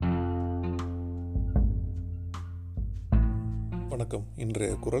வணக்கம்.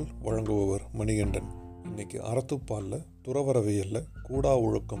 இன்றைய குரல் வழங்குபவர் மணிகண்டன். இன்னைக்கு அறத்துப்பாலில் துறவறவியலில் கூடா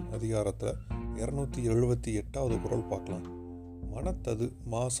ஒழுக்கம் அதிகாரத்தில் 278வது குரல் பார்க்கலாம். மனத்தது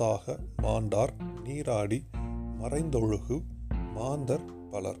மாசாக மாண்டார் நீராடி மறைந்தொழுகு மாந்தர்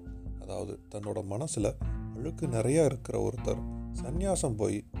பலர். அதாவது தன்னோட மனசில் அழுக்கு நிறையா இருக்கிற ஒருத்தர் சந்நியாசம்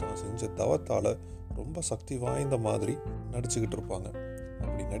போய் தான் செஞ்ச தவத்தால் ரொம்ப சக்தி வாய்ந்த மாதிரி நடிச்சுக்கிட்டு இருப்பாங்க.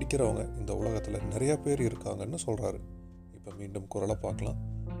 அப்படி நடிக்கிறவங்க இந்த உலகத்தில் நிறையா பேர் இருக்காங்கன்னு சொல்கிறாரு. இப்போ மீண்டும் குரலை பார்க்கலாம்.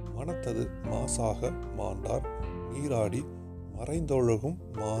 மனத்தது மாசாக மாண்டார் நீராடி மறைந்தொழுகும்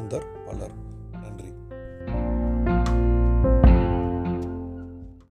மாந்தர் பலர்.